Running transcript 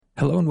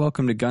Hello and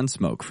welcome to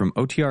Gunsmoke from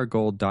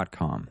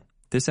OTRGold.com.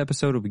 This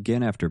episode will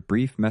begin after a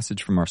brief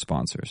message from our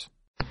sponsors.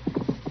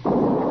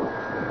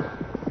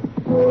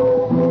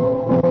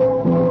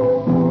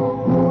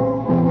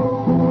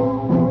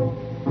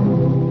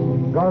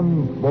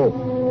 Gunsmoke.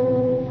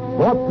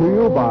 Brought to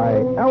you by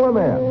L&M.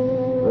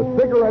 The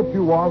cigarette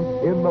you want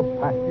in the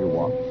pack you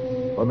want.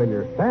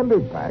 Familiar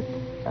standard pack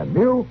and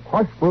new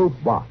crush-proof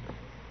box.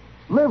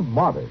 Live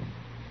modern.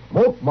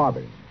 Smoke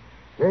modern.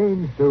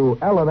 Change to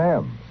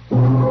L&M.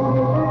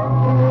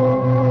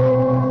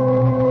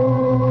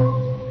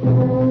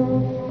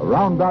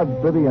 Around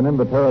Dodge City and in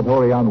the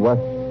territory on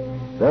West,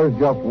 there's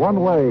just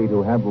one way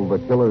to handle the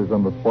killers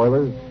and the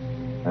spoilers,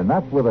 and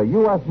that's with a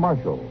U.S.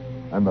 Marshal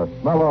and the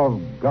smell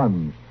of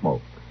gun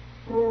smoke.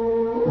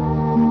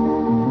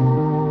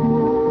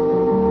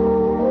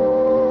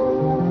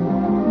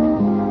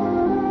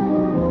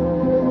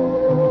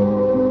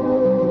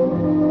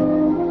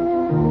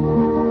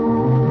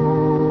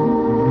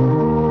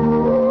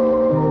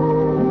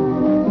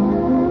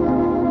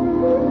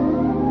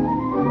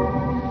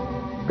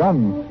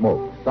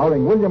 Gunsmoke,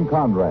 starring William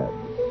Conrad.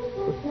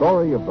 The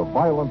story of the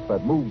violence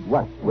that moved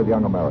west with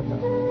young America.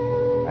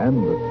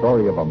 And the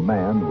story of a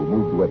man who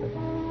moved with it.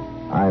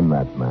 I'm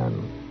that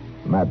man.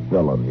 Matt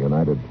Dillon,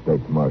 United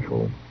States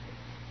Marshal.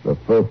 The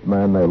first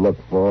man they look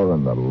for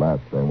and the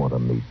last they want to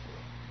meet.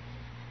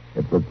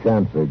 It's a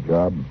chancer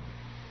job,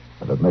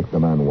 and it makes a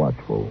man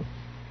watchful.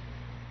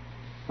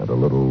 And a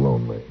little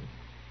lonely.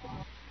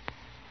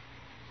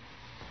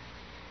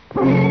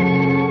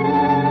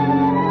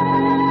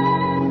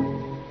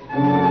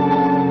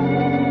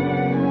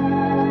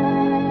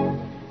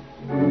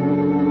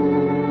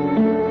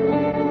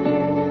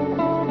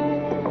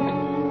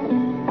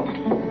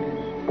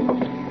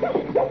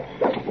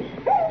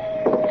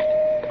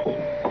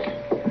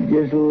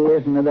 Just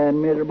listen to that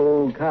miserable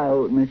old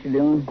coyote, Mr.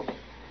 Dillon.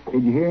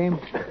 Did you hear him?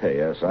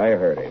 Yes, I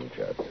heard him,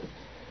 Chet.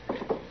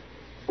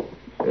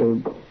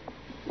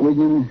 We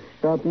gonna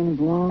stop in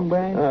for long,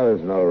 Brad? Oh,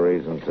 there's no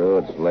reason to.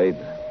 It's late.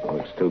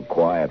 Looks too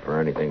quiet for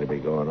anything to be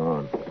going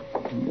on.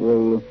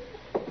 Well,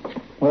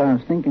 I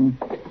was thinking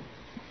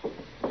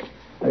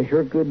I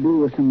sure could do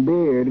with some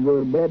beer to go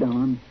to bed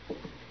on,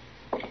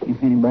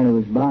 if anybody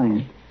was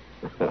buying.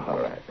 All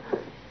right.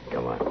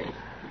 Come on.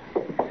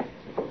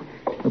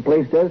 The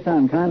place does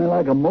sound kind of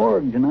like a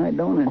morgue tonight,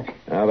 don't it?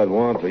 Well, it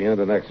won't be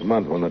into next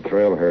month when the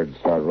trail herds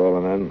start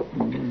rolling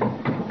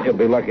in. You'll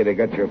be lucky to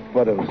get your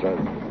foot inside.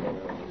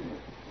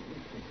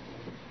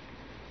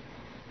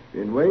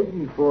 Been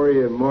waiting for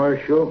you,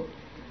 Marshal.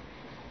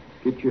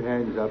 Get your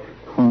hands up.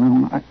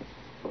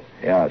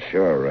 Yeah,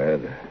 sure,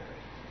 Red.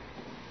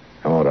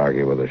 I won't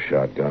argue with a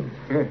shotgun.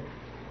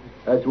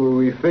 That's what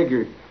we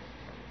figured.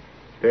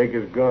 Take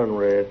his gun,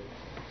 Red.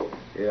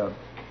 Yeah.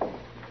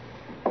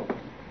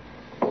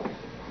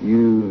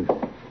 You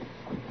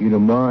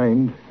don't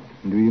mind,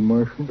 do you,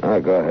 Marshal?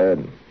 Go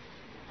ahead.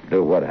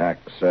 Do what Hack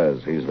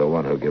says. He's the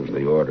one who gives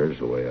the orders,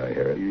 the way I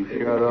hear it. You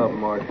shut up,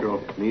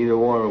 Marshal. Neither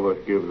one of us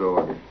gives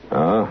orders.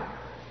 Huh?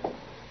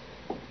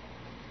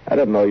 I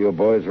didn't know you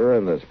boys were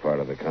in this part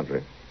of the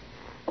country.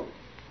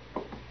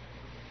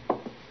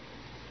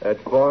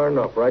 That's far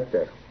enough right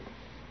there.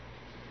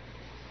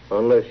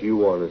 Unless you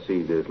want to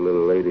see this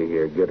little lady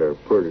here get her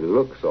pretty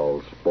looks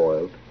all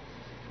spoiled.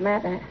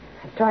 Matt, I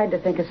tried to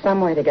think of some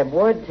way to get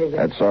word to you.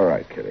 That's all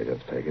right, Kitty.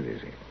 Just take it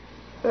easy.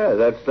 Yeah,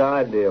 that's the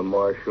idea,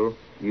 Marshal.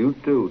 You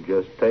too,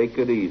 just take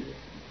it easy.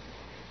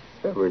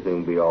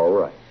 Everything'll be all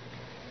right.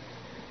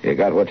 You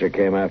got what you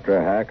came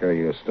after, Hack, or are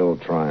you still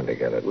trying to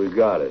get it? We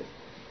got it.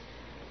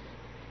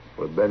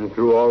 We've been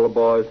through all the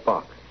boys'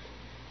 pockets,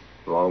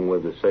 along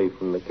with the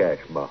safe and the cash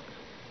box.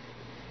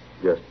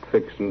 Just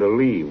fixing to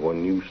leave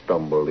when you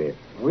stumbled in.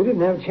 We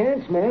didn't have a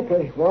chance, Matt.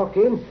 They walked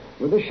in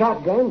with the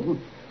shotguns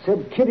and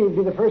said Kitty'd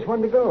be the first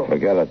one to go.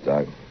 Forget it,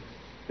 Doug.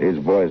 These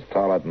boys,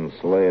 Tollett and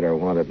Slade, are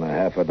wanted in a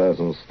half a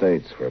dozen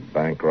states for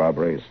bank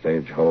robbery,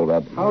 stage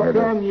holdup,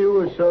 murder. How come you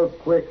were so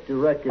quick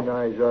to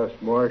recognize us,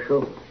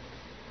 Marshal?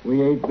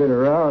 We ain't been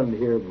around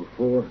here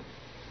before.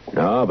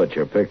 No, but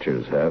your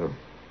pictures have.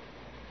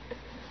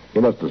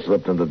 You must have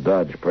slipped into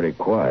Dodge pretty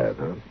quiet,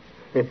 huh?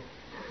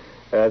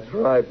 That's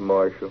right,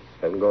 Marshal.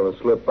 And going to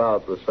slip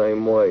out the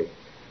same way.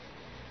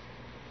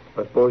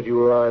 I suppose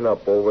you line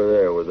up over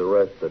there with the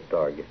rest of the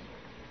targets.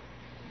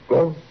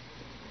 Go.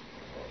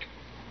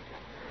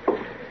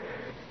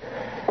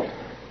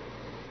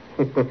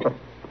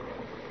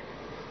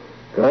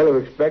 Kind of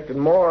expected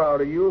more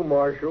out of you,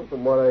 Marshal,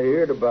 from what I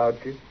heard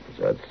about you. Is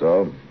that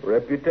so?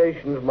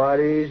 Reputation's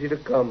mighty easy to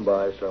come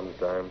by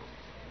sometimes.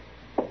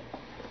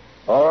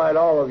 All right,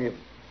 all of you.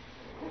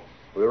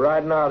 We're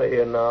riding out of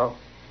here now.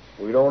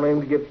 We don't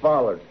aim to get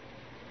followed.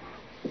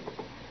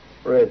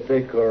 Red,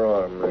 take her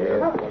arm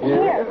there.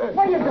 Here,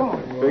 what are you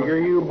doing? Figure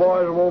you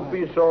boys won't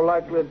be so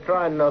likely to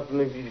try nothing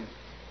if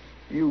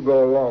you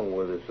go along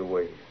with us a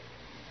ways.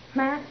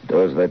 Matt?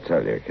 Do as they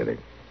tell you, Kitty.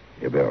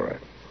 You'll be all right.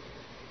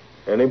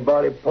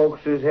 Anybody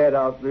pokes his head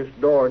out this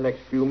door next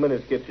few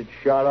minutes gets it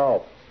shot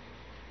off.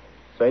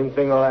 Same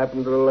thing will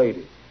happen to the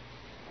lady.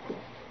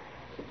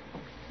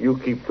 You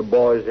keep the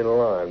boys in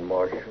line,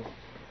 Marshal.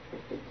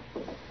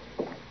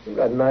 We've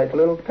got a nice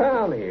little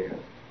town here.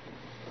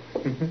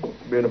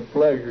 Been a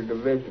pleasure to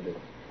visit it.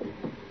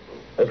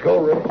 Let's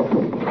go, Rick.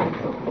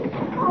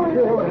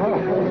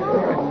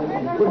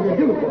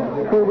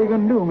 What are we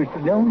going to do,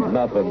 Mr. Dillon?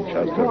 Nothing,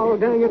 Chester. Oh,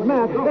 dang it,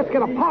 Matt. Let's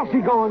get a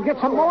posse going. Get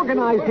some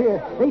organized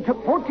here. They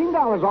took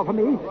 $14 off of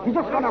me. You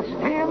just got to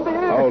stand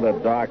there. Hold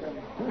it, Doc.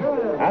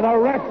 And the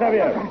rest of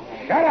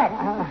you, shut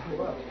up.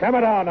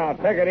 Simmer down now.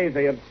 Take it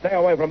easy and stay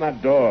away from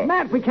that door.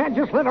 Matt, we can't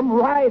just let them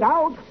ride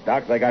out.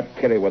 Doc, they got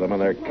Kitty with them,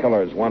 and they're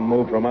killers. One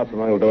move from us, and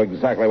they'll do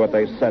exactly what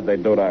they said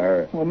they'd do to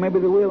her. Well, maybe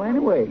they will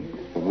anyway.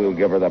 We'll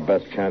give her the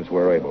best chance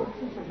we're able.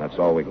 That's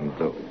all we can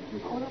do.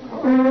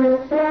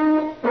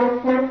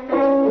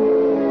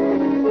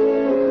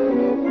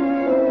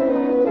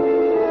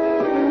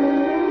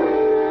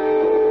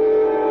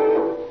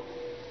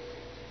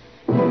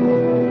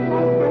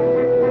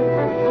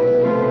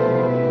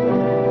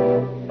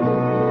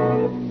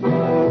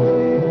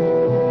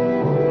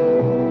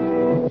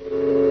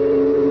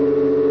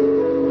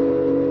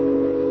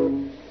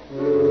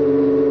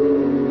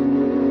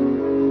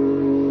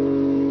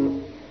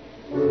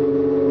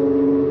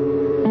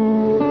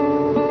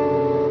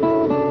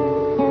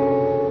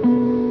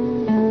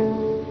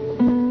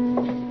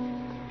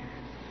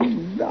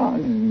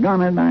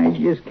 Doggone it, I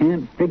just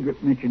can't figure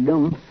it, Mr.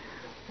 Dillon.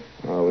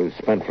 Well, we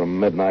spent from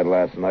midnight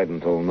last night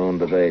until noon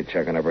today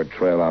checking every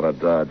trail out of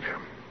Dodge.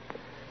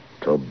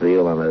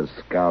 Beale and his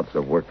scouts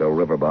have worked the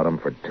river bottom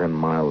for 10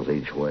 miles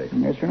each way.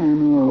 Yes, sir, I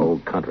know. The whole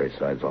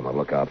countryside's on the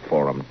lookout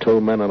for them. 2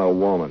 men and a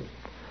woman.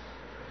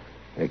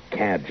 They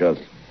can't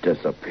just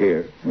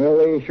disappear. Well,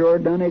 they sure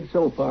done it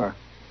so far.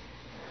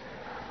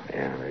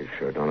 Yeah, they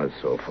sure done it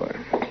so far.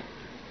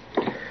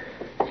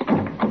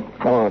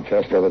 Come on,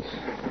 Chester, let's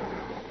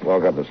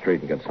walk up the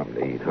street and get something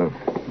to eat, huh?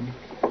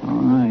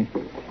 All right.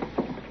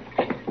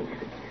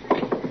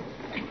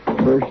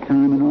 First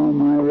time in all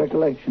my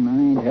recollection, I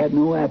ain't had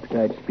no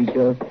appetite to speak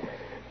of.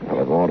 Well,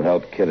 it won't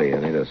help Kitty. You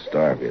need to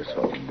starve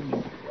yourself.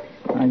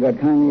 I got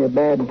kind of a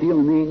bad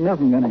feeling there ain't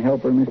nothing going to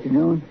help her, Mr.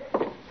 Dillon.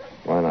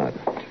 Why not?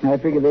 I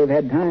figure they've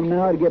had time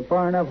now to get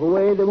far enough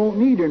away they won't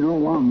need her no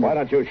longer. Why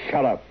don't you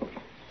shut up?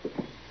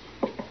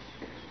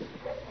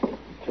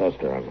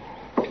 Chester,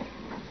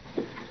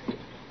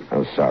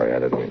 I'm sorry. I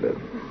didn't mean to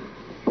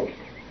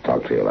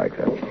talk to you like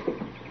that.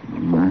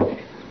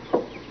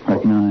 I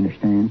reckon I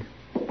understand.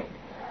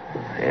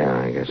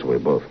 Yeah, I guess we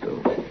both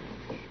do.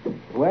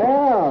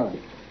 Well,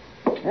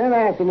 good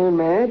afternoon,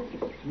 Matt.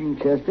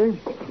 Chester.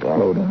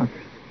 Hello, Doc.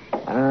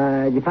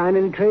 Did you find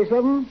any trace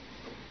of them?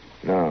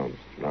 No,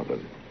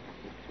 nothing.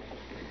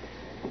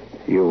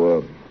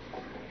 You,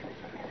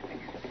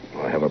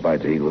 have a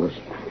bite to eat with us?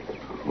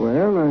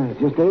 Well, I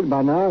just ate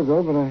about an hour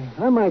ago, but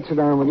I might sit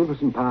down with you for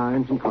some pie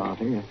and some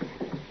coffee.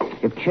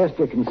 If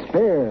Chester can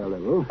spare a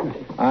little.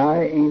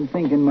 I ain't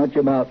thinking much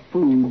about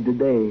food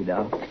today,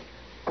 Doc.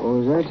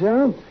 Oh, is that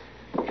so?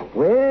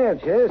 Well,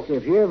 Chester,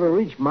 if you ever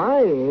reach my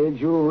age,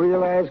 you'll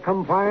realize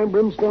come fire and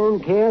brimstone,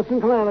 chaos and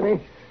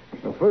calamity,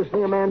 the first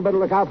thing a man better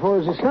look out for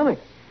is his stomach.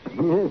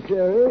 Yes,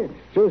 sir.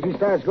 So as he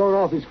starts going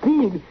off his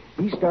feed,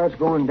 he starts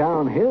going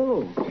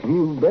downhill.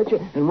 You betcha.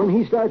 And when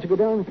he starts to go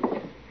down...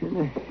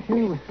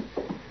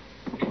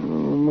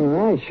 Oh, man,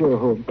 I sure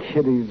hope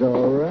Kitty's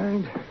all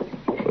right.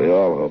 We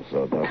all hope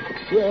so, Doc.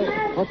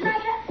 Yeah, what's it?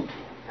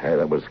 Hey,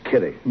 that was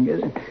Kitty.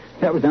 Yes,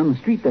 that was down the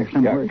street there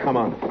somewhere. Yeah, come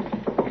on.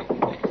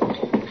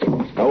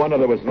 No wonder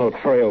there was no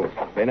trail.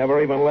 They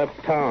never even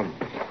left town.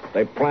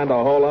 They planned to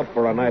hole up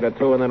for a night or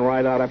two and then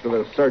ride out after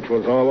the search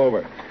was all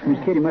over. Miss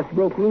Kitty must have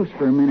broke loose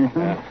for a minute, huh?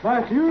 Yeah.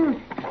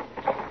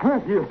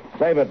 Matthew.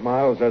 Save it,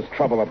 Miles. There's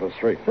trouble up the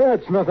street.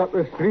 That's not up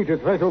the street.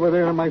 It's right over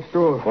there in my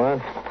store.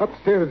 What?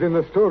 Upstairs in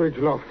the storage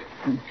loft.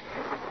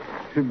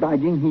 By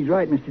Jing, he's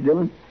right, Mr.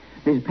 Dillon.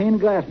 There's a pane of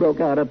glass broke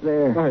out up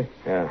there. Aye.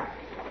 Yeah.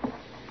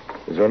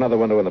 Is there another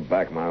window in the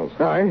back, Miles?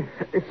 Aye.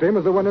 It's same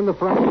as the one in the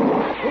front.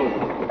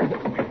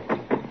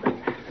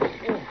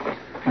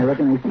 I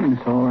reckon they've seen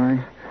us all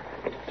right.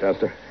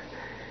 Chester,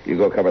 you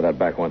go cover that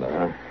back window,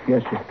 huh?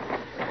 Yes, sir.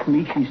 At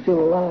least she's still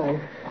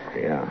alive.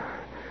 Yeah.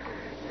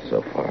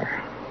 So far.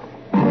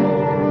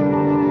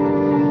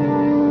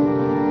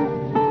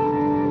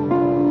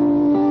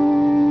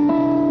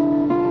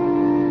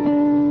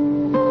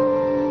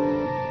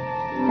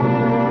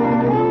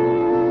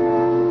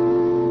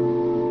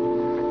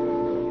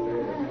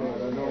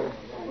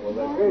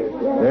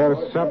 They're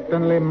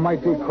certainly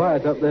mighty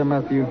quiet up there,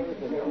 Matthew.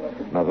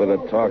 Nothing to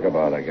talk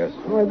about, I guess.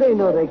 Well, they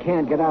know they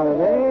can't get out of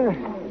there.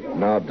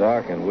 No,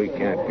 Doc, and we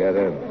can't get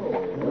in.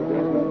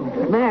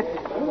 Matt,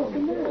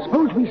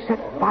 suppose we set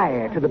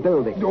fire to the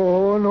building.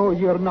 Oh, no,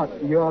 you're not.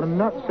 You're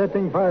not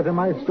setting fire to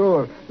my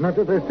store. Not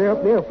if they stay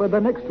up there for the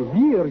next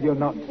year, you're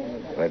not.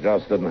 They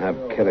just didn't have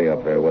Kitty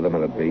up there with them,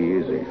 and it'd be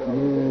easy.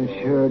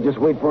 Sure, just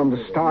wait for them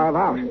to starve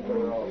out.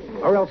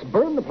 Or else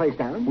burn the place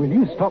down. Will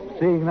you stop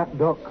saying that,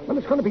 Doc? Well,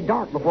 it's going to be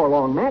dark before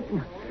long, Matt.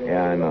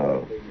 Yeah, I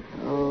know.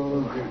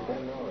 Oh,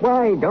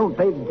 why don't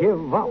they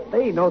give up?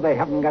 They know they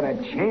haven't got a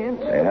chance.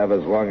 They have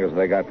as long as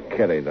they got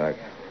Kitty, Doc.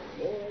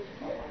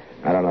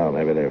 I don't know.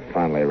 Maybe they're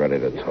finally ready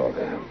to talk.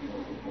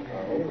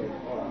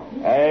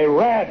 Hey,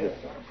 Red!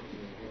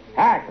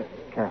 Hack!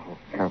 Careful,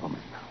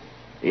 man.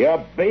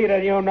 You're beat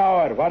and you know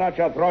it. Why don't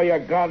you throw your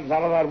guns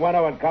out of that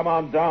window and come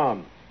on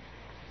down?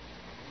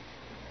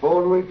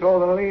 Suppose we throw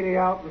the lady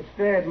out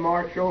instead,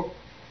 Marshal.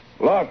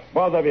 Look,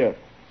 both of you.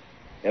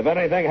 If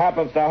anything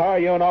happens to her,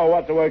 you know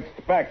what to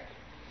expect.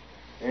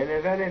 And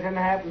if anything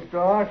happens to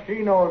us, she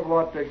knows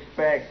what to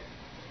expect.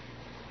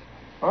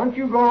 Why don't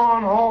you go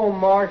on home,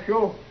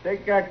 Marshal?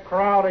 Take that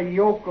crowd of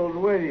yokels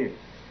with you.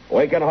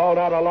 We can hold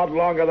out a lot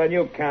longer than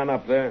you can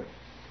up there.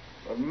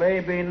 But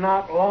maybe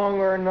not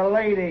longer than the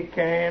lady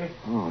can.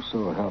 Oh,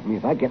 so help me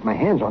if I get my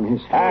hands on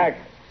his Hack,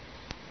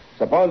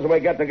 suppose we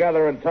get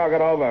together and talk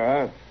it over,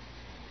 huh?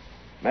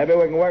 Maybe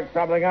we can work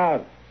something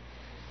out.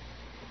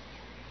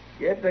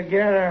 Get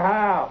together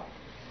how?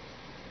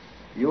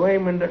 You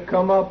aiming to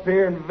come up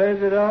here and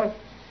visit us?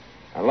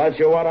 Unless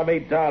you want to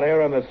meet down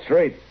here in the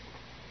street.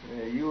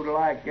 Yeah, you'd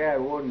like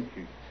that, wouldn't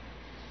you?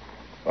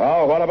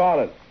 Well, what about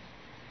it?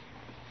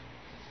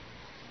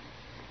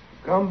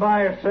 Come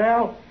by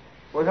yourself?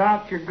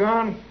 Without your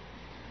gun?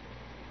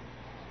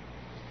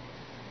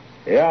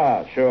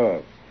 Yeah,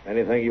 sure.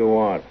 Anything you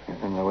want.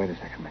 Now, wait a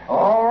second, man.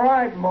 All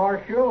right,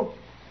 Marshal.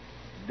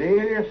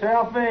 Deal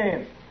yourself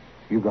in.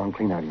 You gone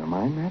clean out of your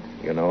mind, Matt?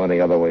 You know any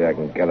other way I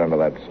can get under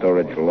that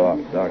storage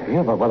loft, Doc?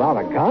 Yeah, but without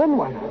a gun?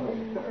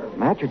 What?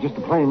 Matt, you're just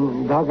a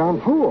plain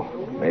doggone fool.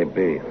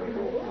 Maybe.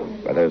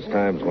 But there's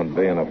times when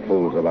being a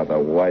fool's about the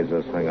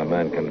wisest thing a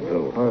man can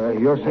do.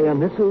 You're saying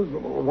this is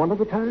one of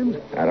the times?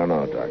 I don't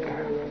know, Doc.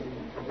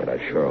 But I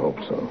sure hope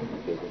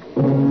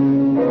so.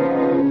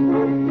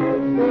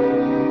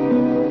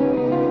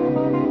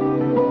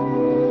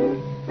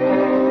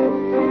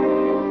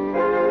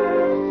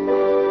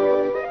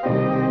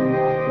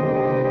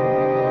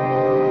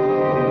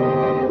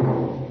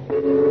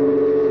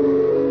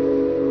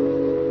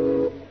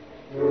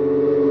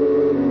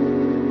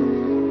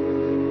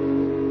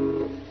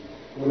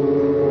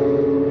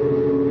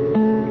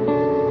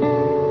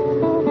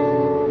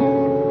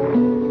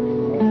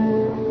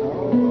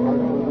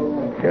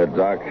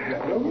 Doc,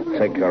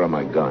 take care of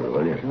my gun,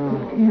 will you?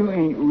 You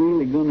ain't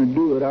really gonna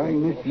do it, are you,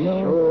 Mr.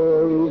 Miller?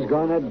 Sure, who's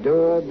gonna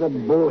do it? The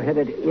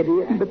bull-headed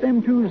idiot. But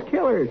them two's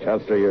killers.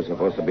 Chester, you're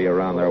supposed to be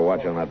around there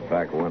watching that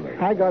back window.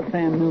 I got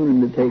Sam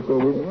Noonan to take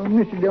over. Well,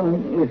 Mr.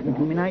 Dillon, listen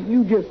to me now.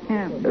 You just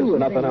can't do There's it.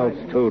 nothing else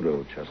to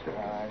do, Chester.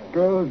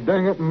 Oh,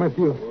 dang it,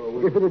 Matthew.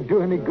 If it'd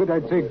do any good,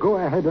 I'd say go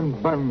ahead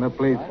and burn the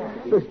place.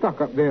 The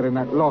stock up there in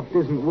that loft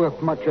isn't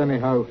worth much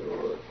anyhow.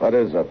 What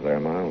is up there,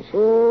 Miles?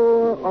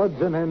 Oh, odds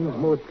and ends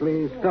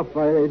mostly. Stuff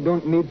I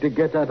don't need to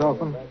get at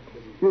often.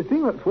 The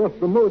thing that's worth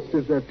the most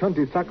is the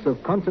 20 sacks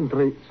of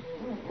concentrates.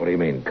 What do you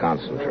mean,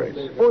 concentrates?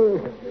 Oh,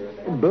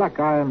 black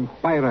iron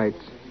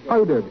pyrites.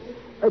 Powdered.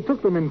 I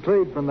took them in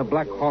trade from the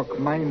Black Hawk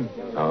mine.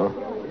 Oh?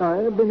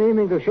 I've been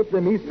aiming to ship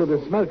them east to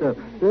the smelter.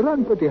 They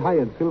run pretty high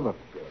in silver.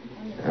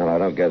 Well, I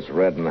don't guess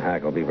Red and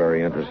Hack will be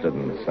very interested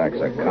in sacks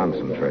of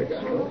concentrates.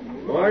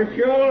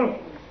 Marshal,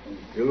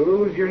 you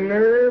lose your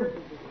nerve?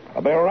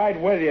 I'll be right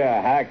with you,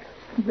 Hack.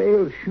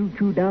 They'll shoot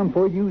you down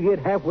before you get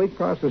halfway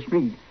across the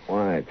street.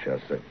 Why,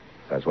 Chester?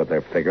 That's what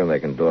they're figuring.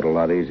 They can do it a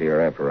lot easier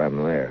after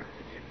I'm there.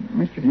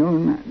 Mr.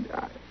 Dillon,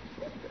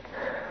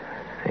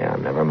 Yeah,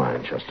 never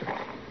mind, Chester.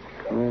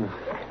 Well,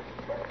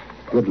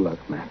 good luck,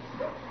 Matt.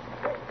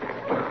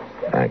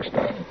 Thanks,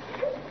 Doc.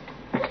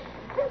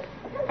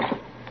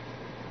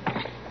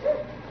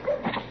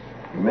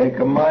 You make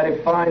a mighty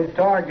fine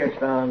target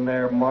down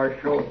there,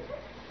 Marshal.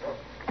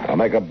 I'll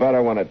make a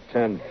better one at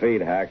 10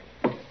 feet, Hack.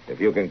 If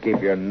you can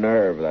keep your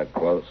nerve that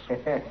close.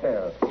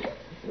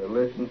 You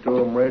listen to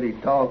him, Red. He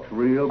talks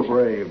real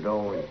brave,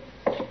 don't he?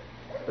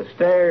 The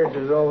stairs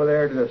is over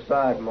there to the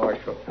side,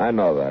 Marshal. I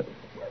know that.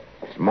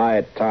 It's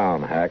my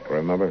town, Hack,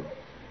 remember?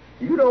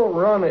 You don't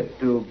run it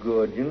too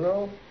good, you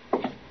know.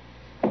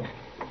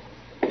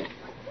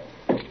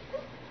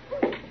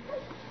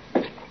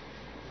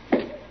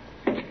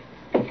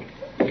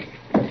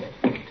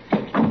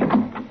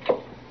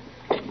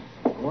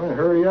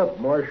 Hurry up,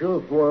 Marshal,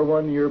 before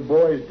one of your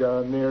boys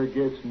down there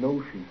gets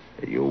notion.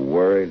 Are you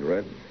worried,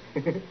 Red?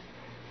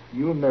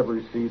 You'll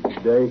never see the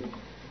day.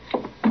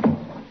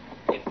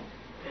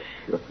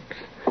 Shucks.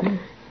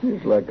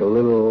 It's like a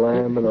little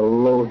lamb in a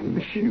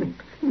loading chute.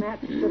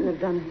 Matt, you shouldn't have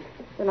done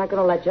it. They're not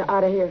going to let you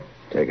out of here.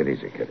 Take it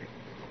easy, Kitty.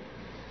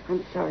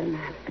 I'm sorry,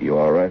 Matt. You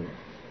all right?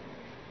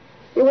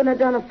 You wouldn't have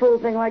done a fool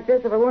thing like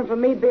this if it weren't for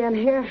me being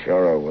here.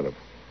 Sure I would have.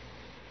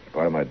 It's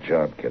part of my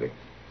job, Kitty.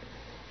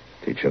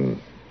 Teaching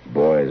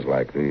boys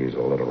like these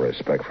a little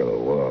respect for the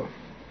law.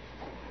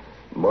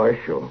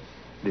 Marshal,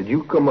 did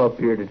you come up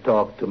here to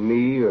talk to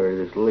me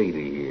or this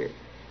lady here?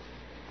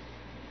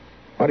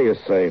 What do you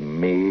say,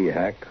 me,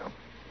 Hack?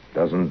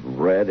 Doesn't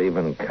Red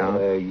even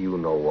count? You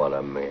know what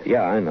I meant.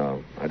 Yeah, I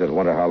know. I just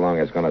wonder how long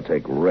it's going to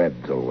take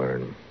Red to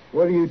learn.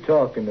 What are you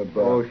talking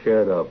about? Oh,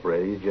 shut up,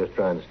 Red. He's just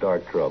trying to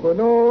start trouble.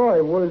 But all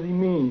right, what does he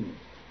mean?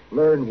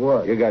 Learn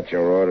what? You got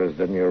your orders,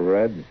 didn't you,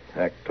 Red?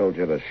 Hack told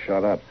you to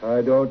shut up.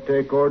 I don't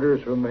take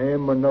orders from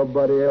him or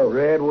nobody else.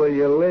 Red, will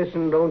you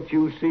listen? Don't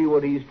you see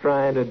what he's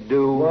trying to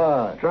do?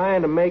 What?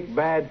 Trying to make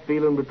bad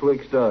feeling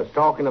betwixt us,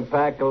 talking a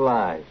pack of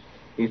lies.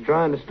 He's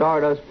trying to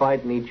start us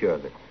fighting each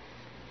other.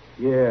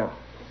 Yeah.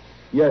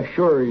 Yeah,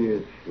 sure he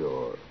is.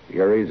 Sure.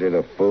 You're easy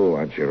to fool,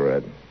 aren't you,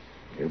 Red?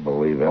 You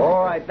believe anything.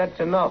 All right, that's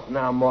enough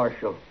now,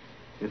 Marshal.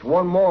 Just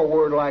one more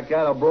word like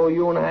that, I'll blow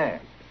you in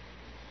half.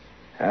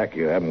 Hack,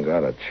 you haven't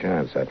got a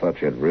chance. I thought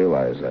you'd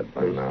realize that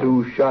by There's now.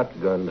 2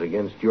 shotguns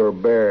against your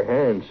bare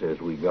hand, says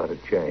we got a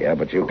chance. Yeah,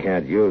 but you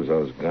can't use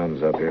those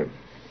guns up here.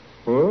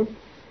 Huh?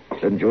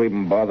 Didn't you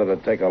even bother to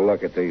take a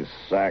look at these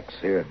sacks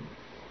here?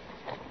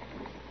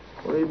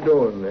 What are you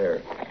doing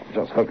there?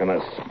 Just hooking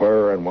a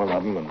spur in one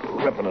of them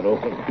and ripping it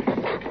open.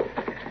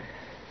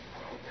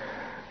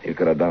 You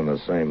could have done the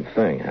same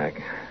thing,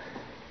 Hack.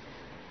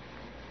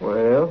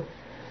 Well,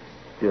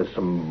 just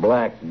some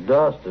black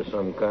dust of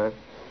some kind.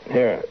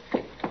 Here,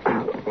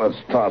 let's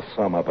toss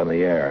some up in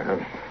the air, huh?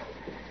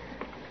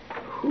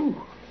 Whew.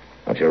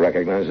 Don't you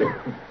recognize it?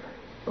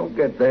 Don't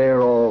get the air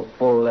all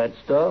full of that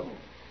stuff.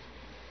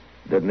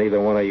 Didn't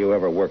either one of you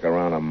ever work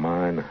around a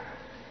mine?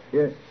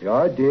 Yeah,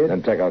 I did.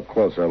 Then take a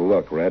closer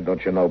look, Red.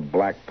 Don't you know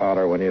black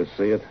powder when you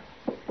see it?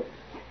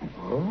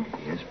 Oh,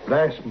 it's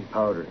blasting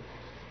powder.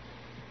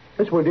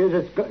 That's what it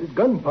is. It's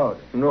gunpowder.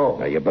 No.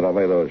 Now, you better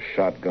lay those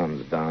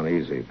shotguns down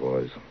easy,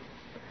 boys.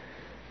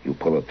 You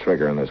pull a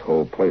trigger and this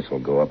whole place will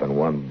go up in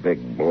one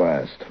big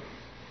blast.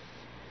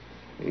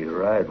 You're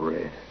right,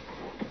 Red.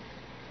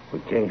 We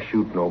can't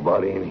shoot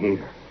nobody in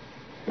here.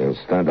 You'll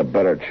stand a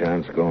better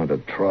chance going to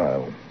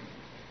trial.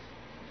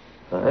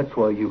 Now, that's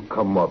why you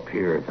come up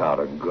here without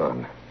a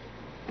gun.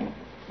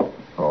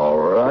 All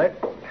right.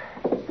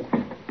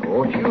 I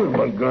won't use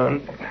my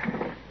gun.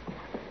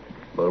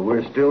 But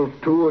we're still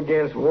 2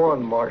 against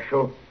 1,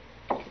 Marshal.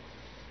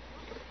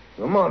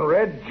 Come on,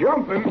 Red,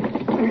 jump him.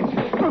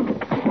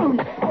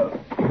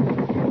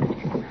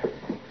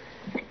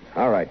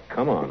 All right,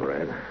 come on,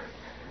 Red.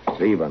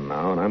 It's even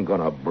now, and I'm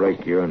going to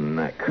break your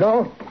neck.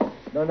 No,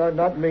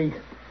 not me.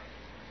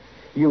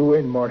 You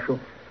win, Marshal.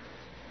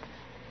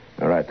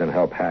 All right, then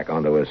help Hack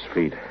onto his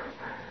feet.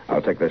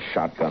 I'll take the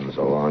shotguns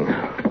along.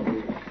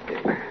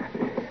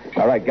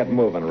 All right, get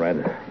moving,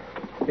 Red.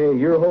 Hey,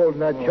 you're holding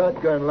that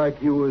shotgun like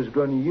you was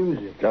going to use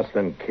it. Just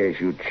in case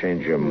you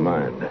change your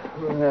mind.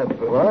 What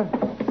happened? What?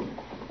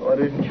 Why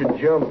didn't you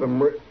jump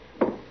him?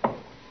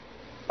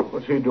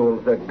 What's he doing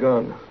with that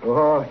gun?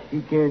 Oh,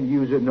 he can't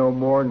use it no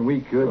more than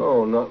we could.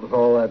 Oh, not with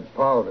all that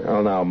powder.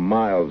 Well, now,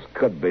 Miles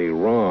could be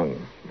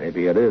wrong.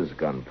 Maybe it is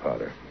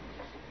gunpowder.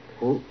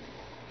 Oh,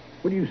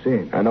 what are you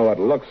saying? I know it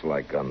looks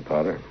like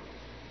gunpowder.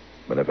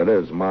 But if it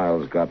is,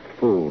 Miles got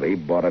fooled. He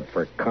bought it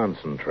for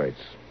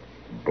concentrates.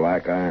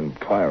 Black iron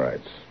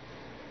pyrites.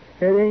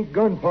 It ain't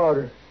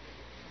gunpowder.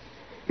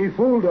 He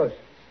fooled us.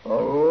 A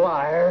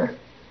liar?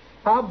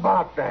 How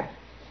about that?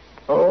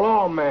 A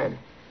lawman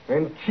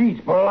and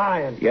cheats for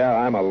lying. Yeah,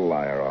 I'm a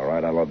liar, all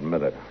right. I'll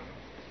admit it.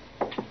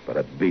 But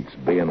it beats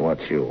being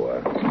what you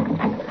are.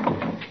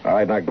 All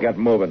right, now get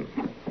moving.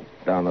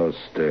 Down those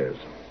stairs.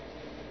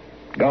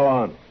 Go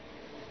on.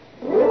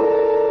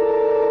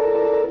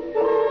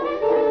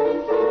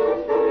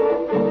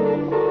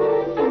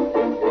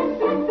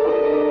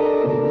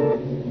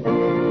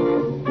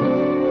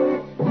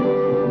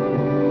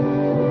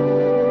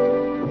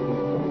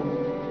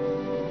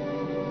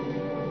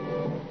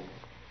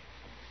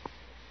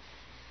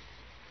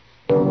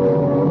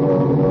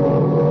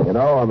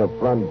 On the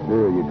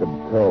frontier, you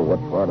could tell what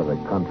part of the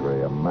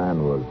country a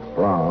man was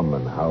from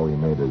and how he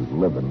made his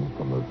living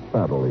from the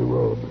saddle he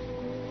rode.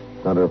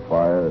 Center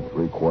fire,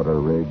 3/4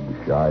 rig,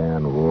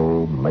 Cheyenne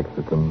wool,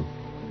 Mexican,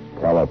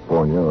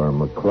 California, or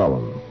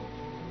McClellan.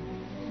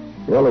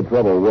 The only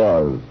trouble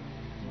was,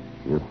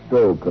 you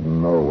still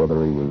couldn't know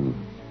whether he was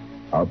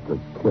out to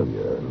kill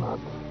you or not.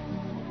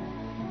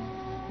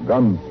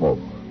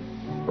 Gunsmoke,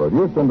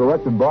 produced and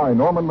directed by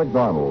Norman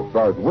McDonald,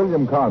 stars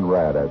William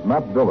Conrad as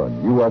Matt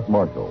Dillon, U.S.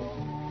 Marshal.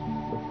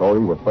 The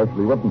story was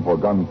specially written for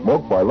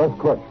Gunsmoke by Les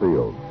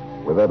Crutchfield,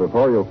 with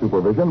editorial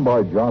supervision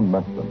by John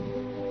Meston.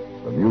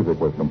 The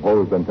music was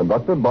composed and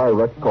conducted by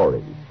Rex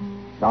Corey.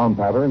 Sound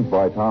patterns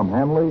by Tom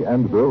Hanley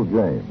and Bill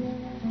James.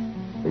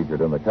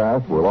 Featured in the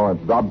cast were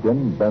Lawrence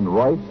Dobkin, Ben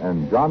Wright,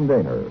 and John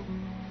Daner.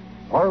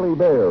 Harley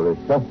Bear is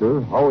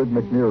Chester, Howard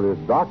McNear is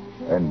Doc,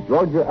 and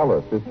Georgia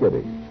Ellis is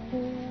Kitty.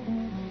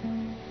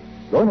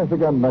 Join us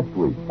again next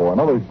week for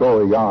another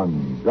story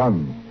on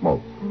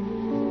Gunsmoke.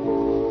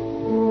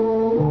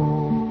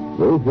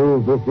 This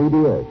is the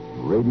CBS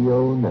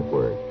Radio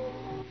Network.